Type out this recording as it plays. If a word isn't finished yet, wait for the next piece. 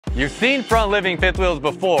You've seen front living fifth wheels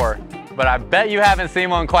before, but I bet you haven't seen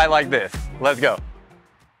one quite like this. Let's go.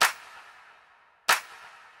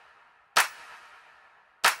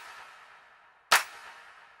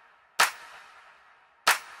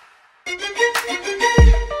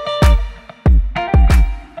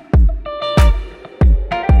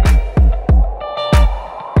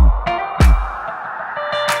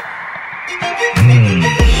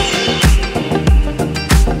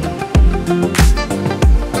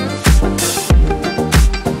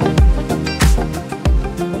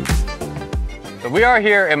 We are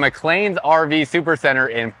here at McClains RV Supercenter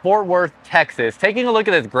in Fort Worth, Texas, taking a look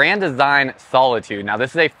at this Grand Design Solitude. Now,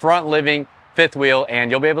 this is a front living fifth wheel, and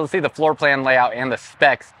you'll be able to see the floor plan layout and the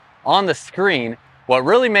specs on the screen. What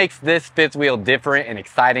really makes this fifth wheel different and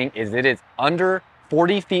exciting is it is under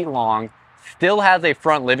 40 feet long, still has a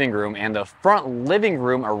front living room, and the front living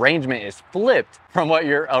room arrangement is flipped from what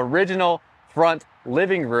your original front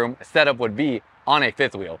living room setup would be on a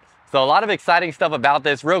fifth wheel. So a lot of exciting stuff about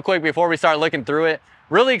this. Real quick before we start looking through it,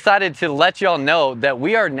 really excited to let y'all know that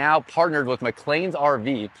we are now partnered with McClains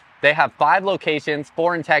RV. They have 5 locations,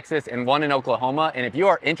 4 in Texas and 1 in Oklahoma. And if you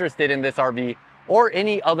are interested in this RV or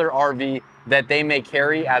any other RV that they may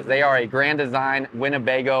carry, as they are a Grand Design,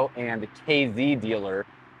 Winnebago, and KZ dealer,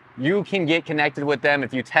 you can get connected with them.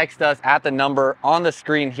 If you text us at the number on the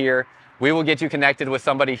screen here, we will get you connected with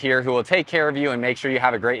somebody here who will take care of you and make sure you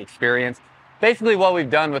have a great experience. Basically, what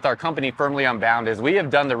we've done with our company, Firmly Unbound, is we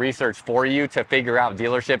have done the research for you to figure out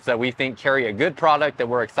dealerships that we think carry a good product that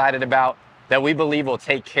we're excited about, that we believe will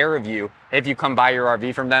take care of you if you come buy your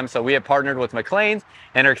RV from them. So we have partnered with McClains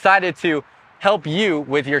and are excited to help you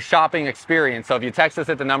with your shopping experience. So if you text us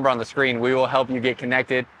at the number on the screen, we will help you get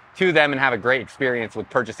connected to them and have a great experience with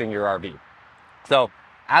purchasing your RV. So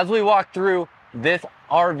as we walk through this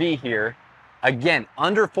RV here, again,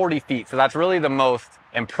 under 40 feet. So that's really the most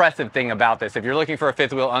impressive thing about this. If you're looking for a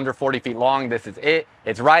fifth wheel under 40 feet long, this is it.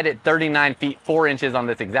 It's right at 39 feet 4 inches on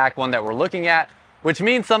this exact one that we're looking at, which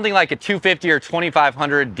means something like a 250 or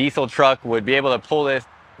 2500 diesel truck would be able to pull this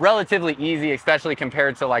relatively easy, especially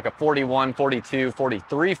compared to like a 41, 42,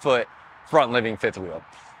 43 foot front living fifth wheel.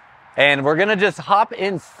 And we're gonna just hop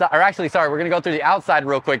inside, or actually, sorry, we're gonna go through the outside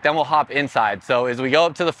real quick, then we'll hop inside. So as we go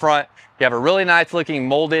up to the front, you have a really nice looking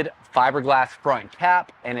molded fiberglass front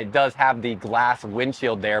cap, and it does have the glass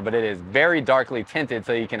windshield there, but it is very darkly tinted,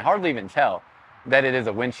 so you can hardly even tell that it is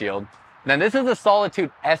a windshield. Then this is a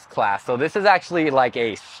Solitude S-Class, so this is actually like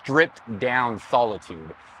a stripped down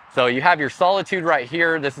Solitude. So you have your Solitude right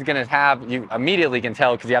here. This is gonna have, you immediately can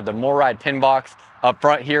tell because you have the MORryde pin box up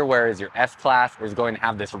front here, whereas your S-Class is going to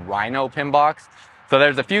have this Rhino pin box. So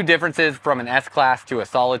there's a few differences from an S-Class to a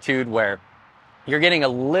Solitude, where you're getting a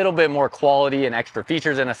little bit more quality and extra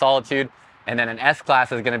features in a Solitude, and then an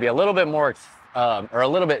S-Class is going to be a little bit more or a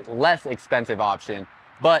little bit less expensive option,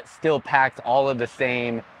 but still packs all of the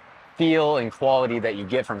same feel and quality that you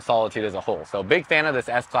get from Solitude as a whole. So big fan of this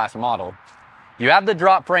S-Class model. You have the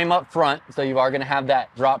drop frame up front, so you are going to have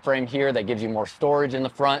that drop frame here that gives you more storage in the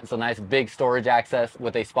front. So nice big storage access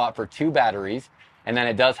with a spot for 2 batteries, and then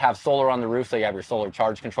it does have solar on the roof, so you have your solar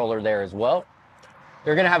charge controller there as well.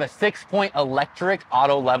 You're going to have a 6-point electric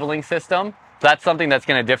auto leveling system. That's something that's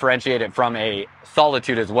going to differentiate it from a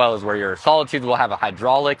Solitude as well, as where your Solitude will have a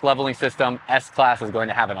hydraulic leveling system. S-Class is going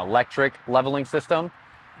to have an electric leveling system,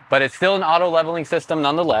 but it's still an auto leveling system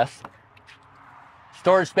nonetheless.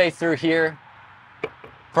 Storage space through here.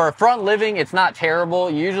 For a front living, it's not terrible.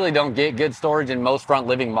 You usually don't get good storage in most front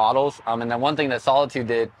living models. And then one thing that Solitude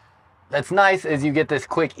did that's nice is you get this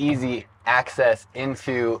quick, easy access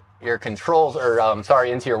into your controls, or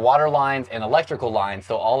into your water lines and electrical lines.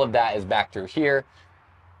 So all of that is back through here.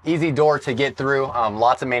 Easy door to get through.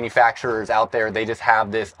 Lots of manufacturers out there, they just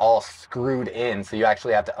have this all screwed in. So you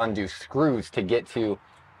actually have to undo screws to get to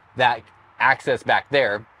that access back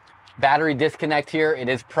there. Battery disconnect here. It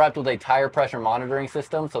is prepped with a tire pressure monitoring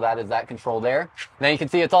system. So that is that control there. Then you can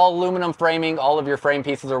see it's all aluminum framing. All of your frame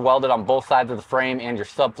pieces are welded on both sides of the frame, and your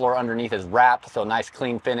subfloor underneath is wrapped. So nice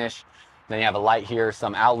clean finish. Then you have a light here,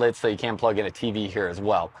 some outlets, so you can plug in a TV here as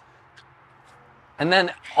well. And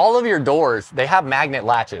then all of your doors, they have magnet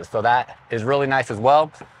latches, so that is really nice as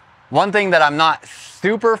well. One thing that I'm not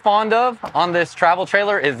super fond of on this travel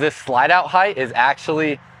trailer is this slide out height is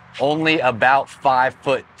actually only about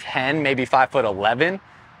 5'10", maybe 5'11".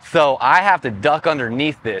 So I have to duck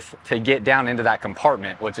underneath this to get down into that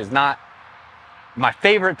compartment, which is not my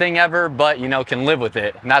favorite thing ever, but you know, can live with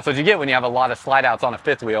it. And that's what you get when you have a lot of slide outs on a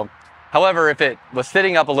fifth wheel. However, if it was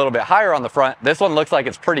sitting up a little bit higher on the front, this one looks like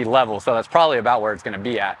it's pretty level, so that's probably about where it's going to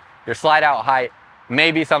be at. Your slide out height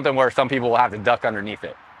may be something where some people will have to duck underneath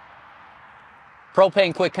it.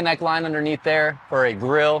 Propane quick connect line underneath there for a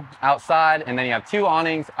grill outside. And then you have 2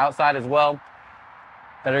 awnings outside as well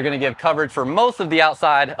that are going to give coverage for most of the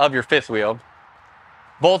outside of your fifth wheel.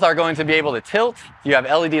 Both are going to be able to tilt. You have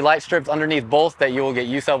LED light strips underneath both that you will get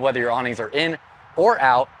use of whether your awnings are in or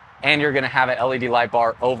out. And you're going to have an LED light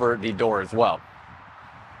bar over the door as well.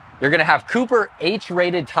 You're going to have Cooper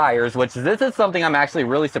H-rated tires, which this is something I'm actually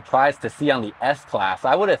really surprised to see on the S-Class.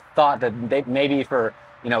 I would have thought that they maybe for,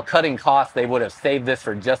 cutting costs, they would have saved this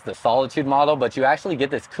for just the Solitude model, but you actually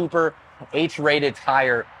get this Cooper H-rated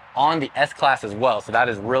tire on the S-Class as well. So that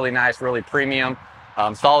is really nice, really premium.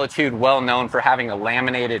 Solitude, well known for having a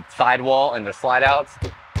laminated sidewall and the slide outs.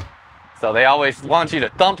 So they always want you to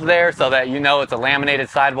thump there so that it's a laminated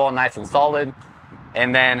sidewall, nice and solid.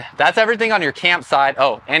 And then that's everything on your campsite.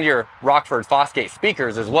 Oh, and your Rockford Fosgate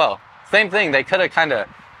speakers as well. Same thing, they could have kind of,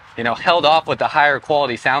 held off with the higher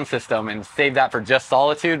quality sound system and saved that for just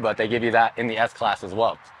Solitude, but they give you that in the S-Class as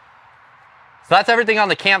well. So that's everything on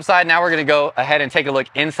the campsite. Now we're gonna go ahead and take a look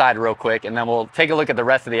inside real quick, and then we'll take a look at the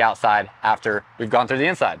rest of the outside after we've gone through the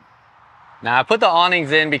inside. Now I put the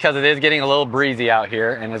awnings in because it is getting a little breezy out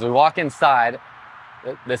here, and as we walk inside,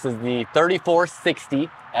 this is the 3460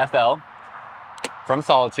 FL. From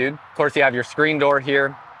Solitude. Of course, you have your screen door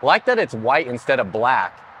here. I like that it's white instead of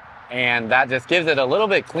black, and that just gives it a little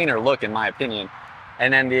bit cleaner look in my opinion.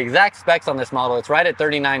 And then the exact specs on this model, it's right at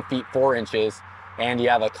 39 feet 4 inches, and you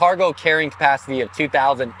have a cargo carrying capacity of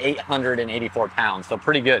 2,884 pounds, so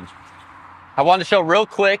pretty good. I wanted to show real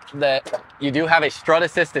quick that you do have a strut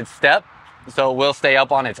assisted step, so it will stay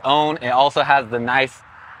up on its own. It also has the nice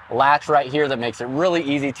latch right here that makes it really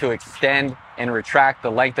easy to extend and retract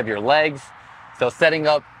the length of your legs. So setting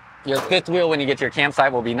up your fifth wheel when you get to your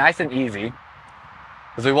campsite will be nice and easy.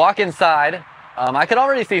 As we walk inside, I could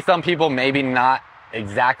already see some people maybe not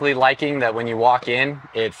exactly liking that when you walk in,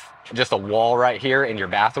 it's just a wall right here in your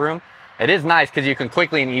bathroom. It is nice because you can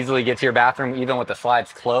quickly and easily get to your bathroom even with the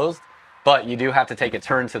slides closed, but you do have to take a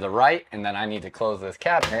turn to the right, and then I need to close this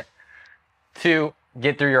cabinet to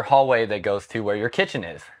get through your hallway that goes to where your kitchen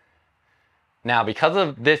is. Now, because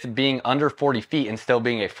of this being under 40 feet and still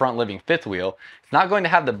being a front living fifth wheel, it's not going to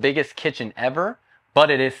have the biggest kitchen ever,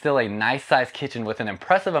 but it is still a nice sized kitchen with an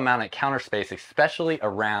impressive amount of counter space, especially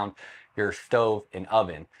around your stove and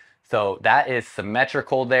oven. So that is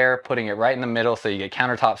symmetrical there, putting it right in the middle so you get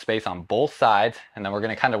countertop space on both sides. And then we're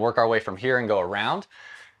going to kind of work our way from here and go around.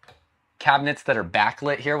 Cabinets that are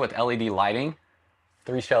backlit here with LED lighting.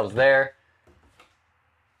 3 shelves there.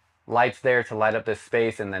 Lights there to light up this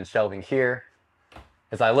space, and then shelving here.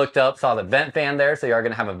 As I looked up, saw the vent fan there, so you are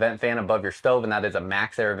going to have a vent fan above your stove, and that is a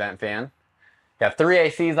max air vent fan. You have 3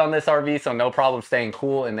 ACs on this RV, so no problem staying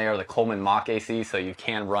cool, and they are the Coleman Mach AC, so you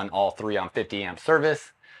can run all 3 on 50 amp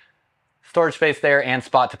service. Storage space there and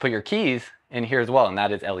spot to put your keys in here as well, and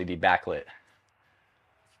that is LED backlit.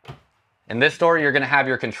 In this door, you're going to have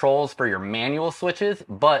your controls for your manual switches,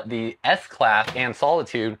 but the S-Class and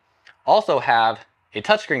Solitude also have a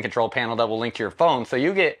touchscreen control panel that will link to your phone, so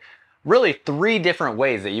you get really 3 different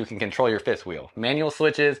ways that you can control your fifth wheel. Manual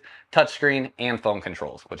switches, touchscreen, and phone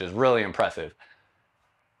controls, which is really impressive.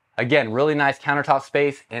 Again, really nice countertop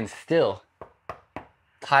space, and still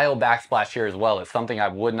tile backsplash here as well. It's something I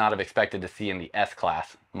would not have expected to see in the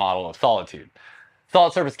S-Class model of Solitude.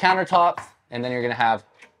 Solid surface countertops, and then you're going to have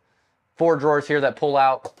 4 drawers here that pull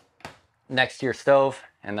out next to your stove,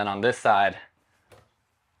 and then on this side,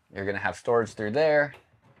 you're going to have storage through there,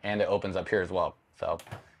 and it opens up here as well. So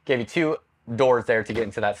gave you 2 doors there to get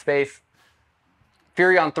into that space.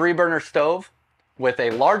 Furrion 3-burner stove with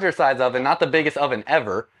a larger size oven, not the biggest oven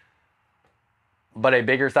ever, but a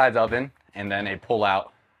bigger size oven, and then a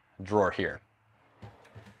pull-out drawer here.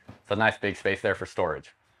 So nice big space there for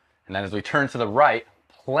storage. And then as we turn to the right,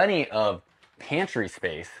 plenty of pantry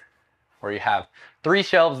space where you have 3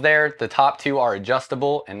 shelves there. The top 2 are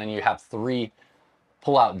adjustable, and then you have 3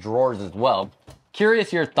 pull-out drawers as well.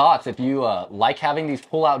 Curious your thoughts if you like having these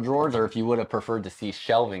pull-out drawers, or if you would have preferred to see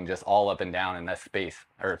shelving just all up and down in this space.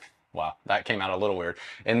 Or, wow, that came out a little weird.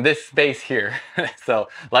 In this space here. So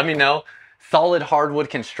let me know. Solid hardwood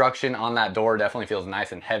construction on that door definitely feels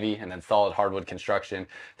nice and heavy, and then solid hardwood construction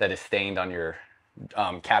that is stained on your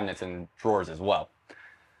cabinets and drawers as well.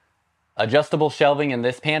 Adjustable shelving in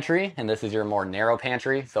this pantry, and this is your more narrow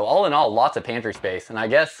pantry. So all in all, lots of pantry space, and I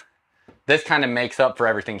guess this kind of makes up for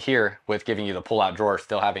everything here with giving you the pull-out drawer,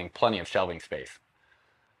 still having plenty of shelving space.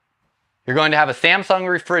 You're going to have a Samsung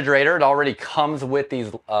refrigerator. It already comes with these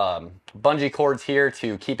bungee cords here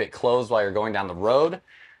to keep it closed while you're going down the road.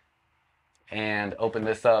 And open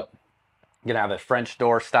this up. You're gonna have a French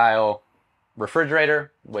door style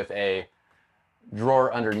refrigerator with a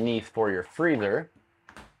drawer underneath for your freezer.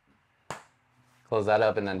 Close that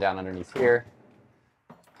up, and then down underneath here,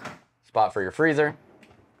 spot for your freezer,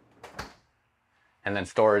 and then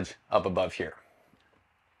storage up above here.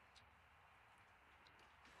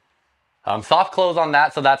 Soft close on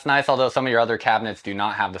that, so that's nice, although some of your other cabinets do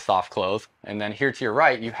not have the soft close. And then here to your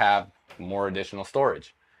right, you have more additional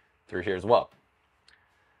storage through here as well.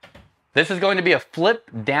 This is going to be a flip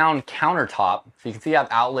down countertop. So you can see you have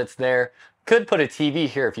outlets there. Could put a TV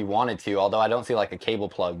here if you wanted to, although I don't see like a cable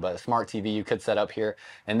plug, but a smart TV you could set up here.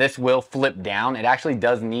 And this will flip down. It actually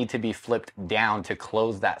does need to be flipped down to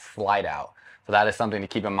close that slide out. So that is something to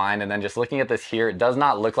keep in mind. And then just looking at this here, it does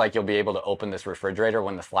not look like you'll be able to open this refrigerator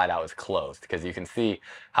when the slide out is closed, because you can see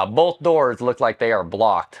how both doors look like they are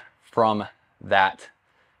blocked from that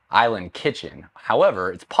island kitchen.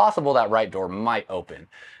 However, it's possible that right door might open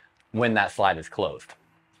when that slide is closed.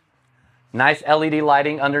 Nice LED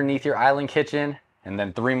lighting underneath your island kitchen, and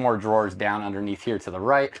then 3 more drawers down underneath here to the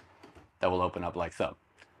right that will open up like so.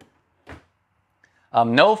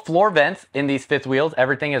 No floor vents in these fifth wheels.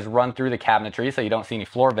 Everything is run through the cabinetry, so you don't see any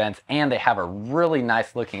floor vents, and they have a really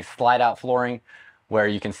nice looking slide out flooring where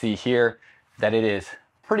you can see here that it is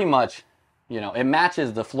pretty much, you know, it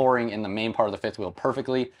matches the flooring in the main part of the fifth wheel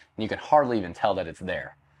perfectly, and you can hardly even tell that it's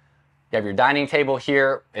there. You have your dining table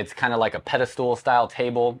here. It's kind of like a pedestal style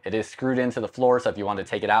table. It is screwed into the floor, so if you want to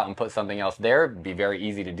take it out and put something else there, it'd be very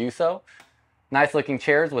easy to do so. Nice looking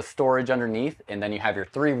chairs with storage underneath, and then you have your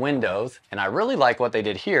 3 windows. And I really like what they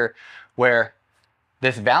did here, where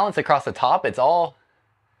this valance across the top, it's all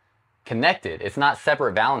connected. It's not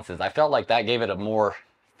separate valances. I felt like that gave it a more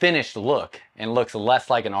finished look and looks less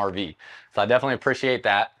like an RV. So I definitely appreciate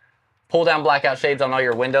that. Pull down blackout shades on all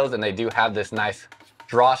your windows, and they do have this nice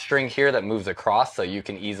drawstring here that moves across, so you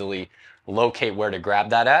can easily locate where to grab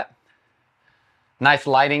that at. Nice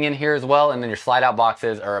lighting in here as well, and then your slide out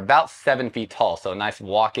boxes are about 7 feet tall, so a nice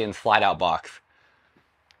walk-in slide out box.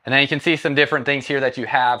 And then you can see some different things here that you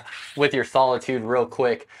have with your Solitude real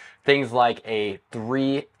quick. Things like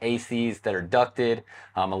 3 ACs that are ducted.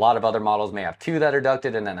 A lot of other models may have 2 that are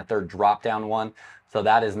ducted and then a 3rd drop down one. So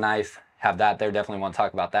that is nice. Have that there, definitely want to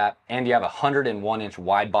talk about that. And you have a 101-inch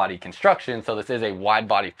wide body construction, so this is a wide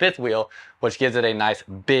body fifth wheel, which gives it a nice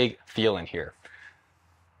big feel in here.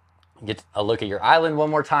 Get a look at your island one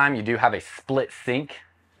more time. You do have a split sink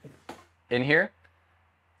in here.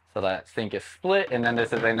 So that sink is split, and then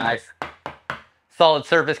this is a nice solid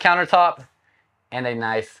surface countertop and a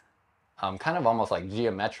nice kind of almost like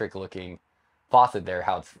geometric looking faucet there,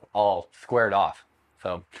 how it's all squared off.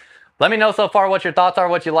 So let me know so far what your thoughts are,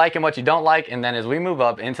 what you like and what you don't like, and then as we move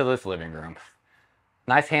up into this living room.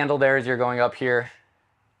 Nice handle there as you're going up here.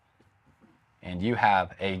 And you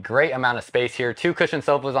have a great amount of space here. 2 cushion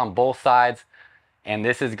sofas on both sides. And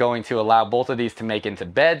this is going to allow both of these to make into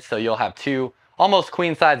beds. So you'll have 2 almost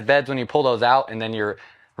queen size beds when you pull those out. And then your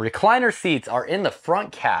recliner seats are in the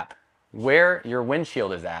front cap where your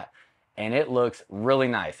windshield is at. And it looks really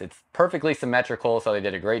nice. It's perfectly symmetrical. So they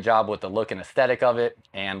did a great job with the look and aesthetic of it.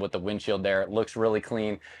 And with the windshield there, it looks really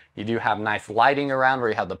clean. You do have nice lighting around where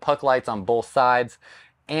you have the puck lights on both sides.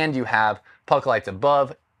 And you have puck lights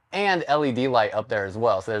above and LED light up there as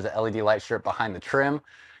well. So there's an LED light strip behind the trim.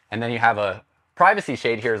 And then you have a privacy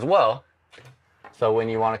shade here as well. So when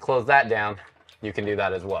you want to close that down, you can do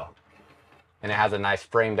that as well. And it has a nice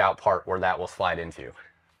framed out part where that will slide into.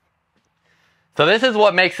 So this is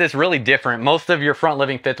what makes this really different. Most of your front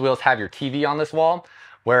living fifth wheels have your TV on this wall,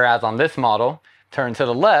 whereas on this model, turn to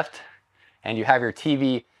the left and you have your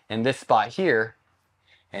TV in this spot here,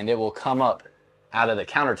 and it will come up out of the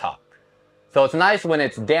countertop. So it's nice when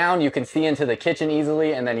it's down, you can see into the kitchen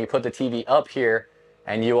easily, and then you put the TV up here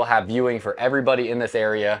and you will have viewing for everybody in this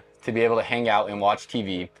area to be able to hang out and watch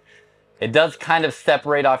TV. It does kind of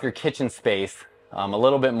separate off your kitchen space a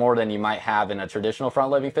little bit more than you might have in a traditional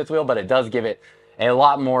front living fifth wheel, but it does give it a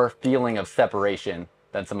lot more feeling of separation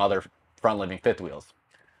than some other front living fifth wheels.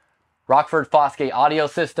 Rockford Fosgate audio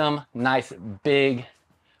system, nice big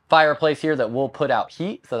fireplace here that will put out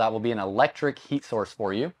heat, so that will be an electric heat source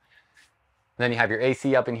for you. Then you have your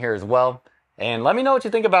AC up in here as well. And let me know what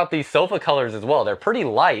you think about these sofa colors as well. They're pretty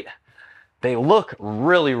light. They look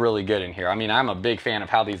really, really good in here. I mean, I'm a big fan of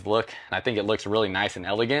how these look, and I think it looks really nice and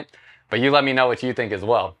elegant. But you let me know what you think as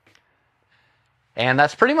well. And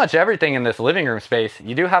that's pretty much everything in this living room space.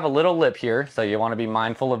 You do have a little lip here, so you want to be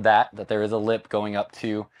mindful of that there is a lip going up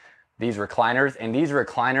to these recliners. And these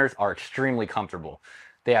recliners are extremely comfortable.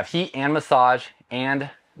 They have heat and massage, and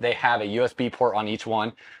they have a USB port on each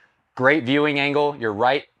one. Great viewing angle. Your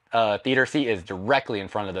right theater seat is directly in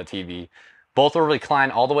front of the TV. Both will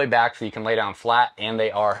recline all the way back so you can lay down flat, and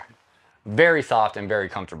they are Very soft and very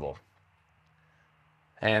comfortable.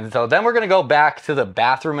 And so then we're gonna go back to the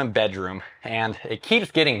bathroom and bedroom, and it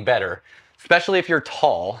keeps getting better, especially if you're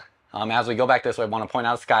tall. As we go back this way, I wanna point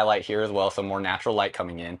out a skylight here as well, some more natural light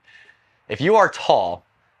coming in. If you are tall,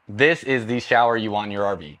 this is the shower you want in your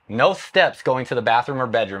RV. No steps going to the bathroom or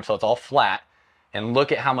bedroom, so it's all flat. And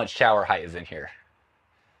look at how much shower height is in here.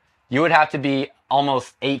 You would have to be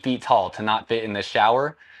almost 8 feet tall to not fit in this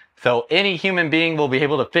shower. So any human being will be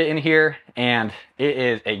able to fit in here, and it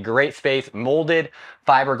is a great space. Molded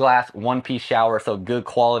fiberglass one-piece shower, so good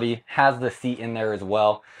quality. Has the seat in there as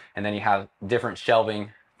well. And then you have different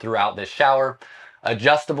shelving throughout this shower.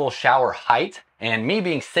 Adjustable shower height. And me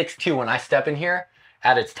being 6'2", when I step in here,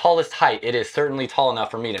 at its tallest height, it is certainly tall enough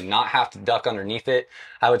for me to not have to duck underneath it.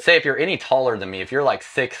 I would say if you're any taller than me, if you're like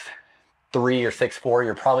 6'3" or 6'4",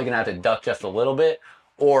 you're probably gonna have to duck just a little bit,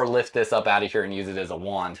 or lift this up out of here and use it as a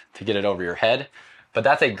wand to get it over your head. But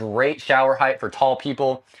that's a great shower height for tall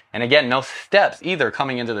people. And again, no steps either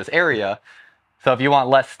coming into this area. So if you want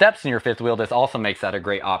less steps in your fifth wheel, this also makes that a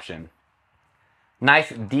great option. Nice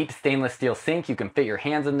deep stainless steel sink. You can fit your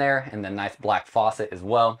hands in there, and then nice black faucet as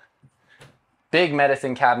well. Big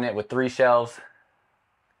medicine cabinet with 3 shelves.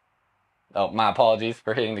 Oh, my apologies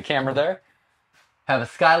for hitting the camera there. Have a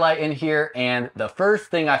skylight in here, and the first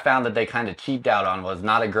thing I found that they kind of cheaped out on was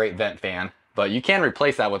not a great vent fan, but you can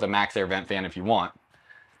replace that with a MaxxAir vent fan if you want.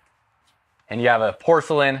 And you have a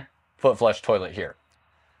porcelain foot flush toilet here.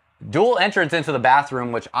 Dual entrance into the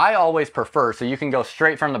bathroom, which I always prefer, so you can go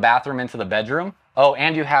straight from the bathroom into the bedroom. Oh,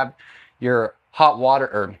 and you have your hot water,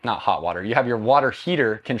 or not hot water, you have your water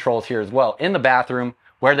heater controls here as well in the bathroom,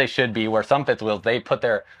 where they should be, where some fifth wheels, they put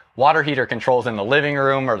their water heater controls in the living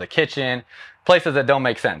room or the kitchen, places that don't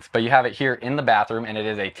make sense. But you have it here in the bathroom, and it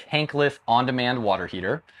is a tankless on-demand water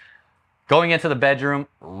heater. Going into the bedroom,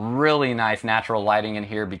 really nice natural lighting in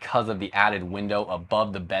here because of the added window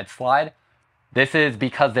above the bed slide. This is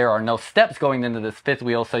because there are no steps going into this fifth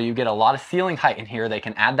wheel, so you get a lot of ceiling height in here. They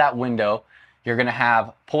can add that window. You're gonna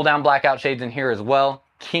have pull-down blackout shades in here as well.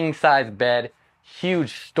 King-size bed,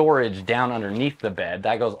 huge storage down underneath the bed.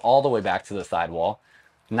 That goes all the way back to the sidewall.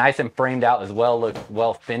 Nice and framed out as well, looks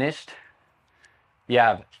well finished. You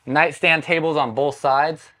have nightstand tables on both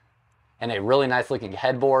sides and a really nice looking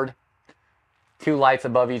headboard. 2 lights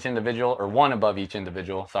above each individual, or 1 above each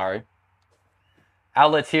individual, sorry.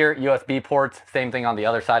 Outlets here, USB ports, same thing on the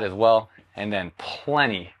other side as well. And then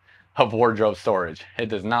plenty of wardrobe storage. It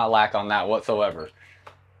does not lack on that whatsoever.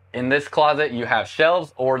 In this closet, you have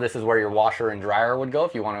shelves, or this is where your washer and dryer would go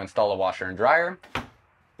if you want to install a washer and dryer.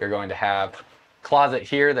 You're going to have closet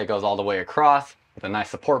here that goes all the way across with a nice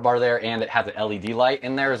support bar there, and it has an LED light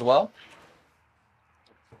in there as well.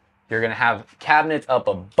 You're going to have cabinets up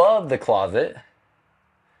above the closet.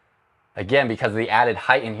 Again, because of the added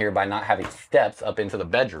height in here by not having steps up into the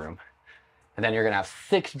bedroom. And then you're going to have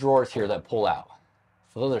 6 drawers here that pull out.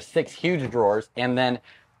 So those are 6 huge drawers, and then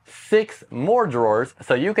 6 more drawers,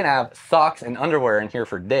 so you can have socks and underwear in here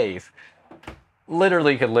for days.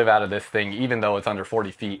 Literally could live out of this thing, even though it's under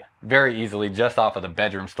 40 feet, very easily just off of the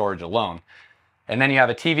bedroom storage alone. And then you have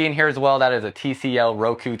a TV in here as well. That is a TCL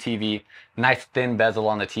Roku TV. Nice thin bezel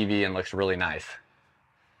on the TV and looks really nice.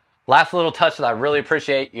 Last little touch that I really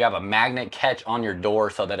appreciate, you have a magnet catch on your door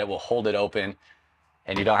so that it will hold it open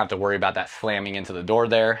and you don't have to worry about that slamming into the door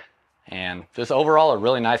there. And just overall a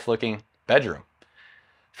really nice looking bedroom.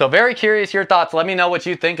 So very curious your thoughts. Let me know what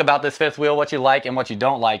you think about this fifth wheel, what you like and what you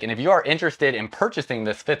don't like. And if you are interested in purchasing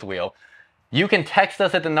this fifth wheel, you can text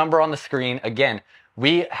us at the number on the screen. Again,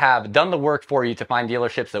 we have done the work for you to find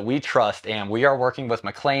dealerships that we trust, and we are working with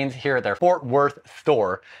McClains here at their Fort Worth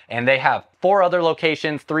store, and they have 4 other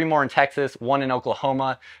locations, 3 more in Texas, 1 in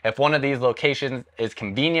Oklahoma. If one of these locations is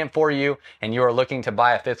convenient for you and you are looking to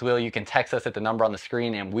buy a fifth wheel, you can text us at the number on the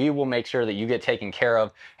screen, and we will make sure that you get taken care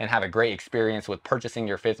of and have a great experience with purchasing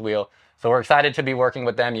your fifth wheel. So we're excited to be working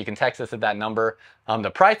with them. You can text us at that number. The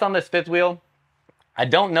price on this fifth wheel, I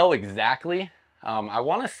don't know exactly. I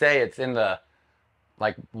want to say it's in the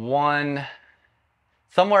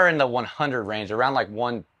somewhere in the 100 range, around like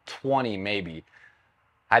 120 maybe.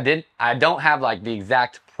 I don't have like the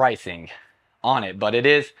exact pricing on it, but it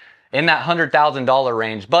is in that $100,000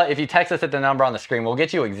 range. But if you text us at the number on the screen, we'll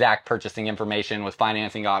get you exact purchasing information with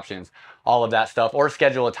financing options, all of that stuff, or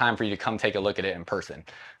schedule a time for you to come take a look at it in person.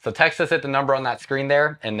 So text us at the number on that screen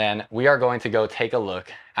there, and then we are going to go take a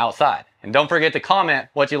look outside. And don't forget to comment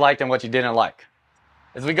what you liked and what you didn't like.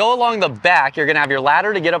 As we go along the back, you're gonna have your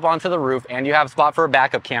ladder to get up onto the roof, and you have a spot for a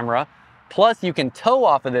backup camera. Plus you can tow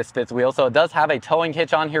off of this fifth wheel. So it does have a towing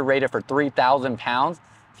hitch on here rated for 3,000 pounds.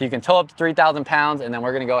 So you can tow up to 3,000 pounds, and then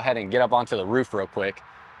we're gonna go ahead and get up onto the roof real quick.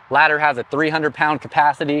 Ladder has a 300-pound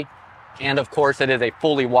capacity, and of course it is a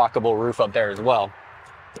fully walkable roof up there as well.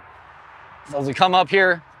 So as we come up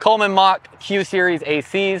here, Coleman Mach Q Series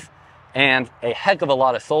ACs, and a heck of a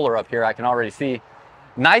lot of solar up here I can already see.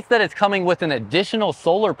 Nice that it's coming with an additional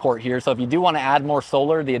solar port here, so if you do want to add more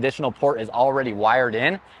solar, the additional port is already wired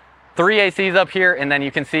in. 3 ACs up here, and then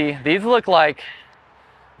you can see these look like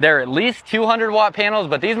they're at least 200 watt panels,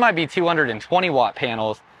 but these might be 220 watt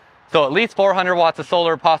panels. So at least 400 watts of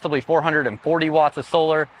solar, possibly 440 watts of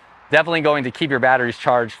solar. Definitely going to keep your batteries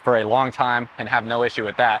charged for a long time and have no issue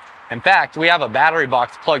with that. In fact, we have a battery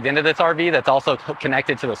box plugged into this RV that's also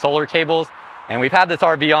connected to the solar cables. And we've had this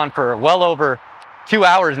RV on for well over 2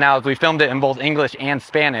 hours now as we filmed it in both English and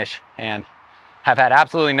Spanish, and have had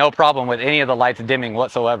absolutely no problem with any of the lights dimming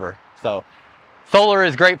whatsoever. So solar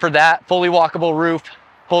is great for that. Fully walkable roof,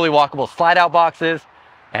 fully walkable slide out boxes,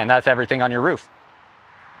 and that's everything on your roof.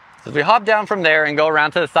 So as we hop down from there and go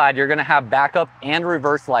around to the side, you're gonna have backup and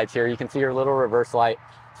reverse lights here. You can see your little reverse light.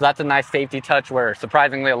 So that's a nice safety touch where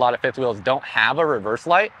surprisingly a lot of fifth wheels don't have a reverse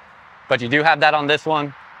light, but you do have that on this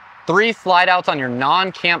one. 3 slide outs on your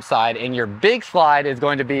non-camp side, and your big slide is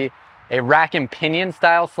going to be a rack and pinion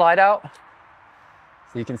style slide out.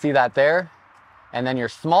 So you can see that there. And then your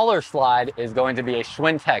smaller slide is going to be a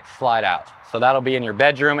Schwintek slide out. So that'll be in your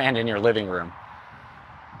bedroom and in your living room.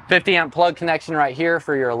 50 amp plug connection right here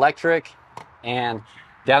for your electric. And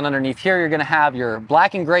down underneath here, you're gonna have your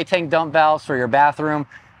black and gray tank dump valves for your bathroom.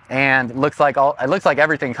 And it looks like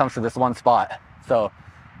everything comes to this one spot. So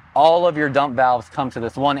all of your dump valves come to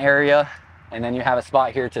this one area. And then you have a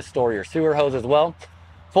spot here to store your sewer hose as well.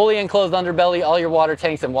 Fully enclosed underbelly, all your water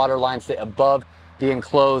tanks and water lines sit above the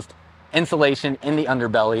enclosed insulation in the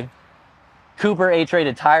underbelly. Cooper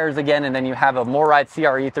H-rated tires again, and then you have a MoRide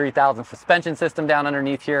CRE 3000 suspension system down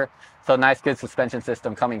underneath here. So nice, good suspension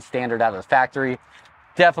system coming standard out of the factory.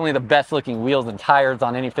 Definitely the best looking wheels and tires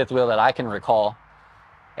on any fifth wheel that I can recall.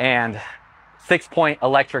 And 6-point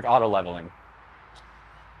electric auto leveling.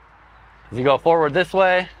 As you go forward this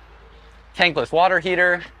way, tankless water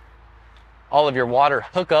heater, all of your water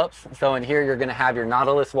hookups. So in here, you're gonna have your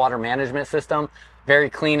Nautilus water management system. Very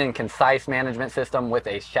clean and concise management system with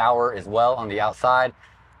a shower as well on the outside.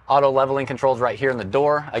 Auto leveling controls right here in the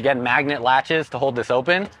door. Again, magnet latches to hold this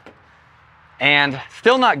open. And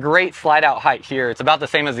still not great slide out height here. It's about the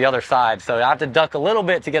same as the other side. So I have to duck a little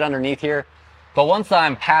bit to get underneath here. But once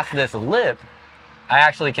I'm past this lip, I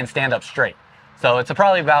actually can stand up straight. So it's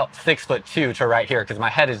probably about 6'2" to right here because my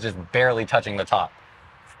head is just barely touching the top.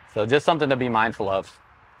 So just something to be mindful of.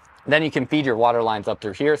 Then you can feed your water lines up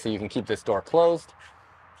through here so you can keep this door closed.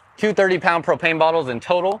 2 30-pound propane bottles in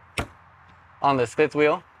total on this fifth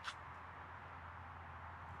wheel.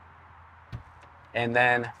 And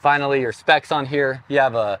then finally your specs on here. You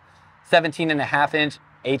have a 17.5-inch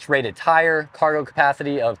H-rated tire, cargo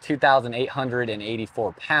capacity of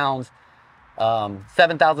 2,884 pounds,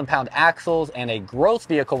 7,000 pound axles, and a gross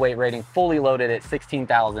vehicle weight rating fully loaded at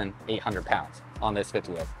 16,800 pounds on this fifth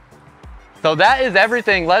wheel. So that is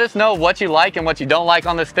everything. Let us know what you like and what you don't like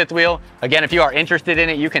on this fifth wheel. Again, if you are interested in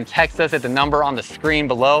it, you can text us at the number on the screen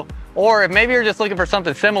below. Or if maybe you're just looking for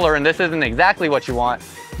something similar and this isn't exactly what you want,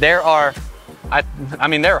 there are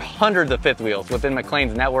hundreds of fifth wheels within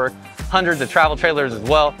McClains network, hundreds of travel trailers as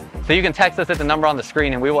well. So you can text us at the number on the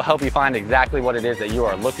screen and we will help you find exactly what it is that you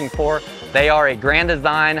are looking for. They are a Grand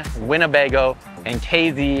Design, Winnebago, and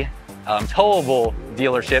KZ towable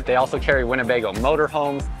dealership. They also carry Winnebago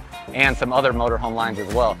motorhomes and some other motorhome lines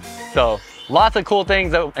as well. So lots of cool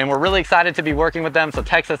things, and we're really excited to be working with them. So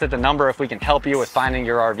text us at the number if we can help you with finding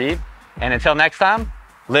your RV. And until next time,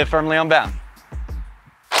 live firmly unbound.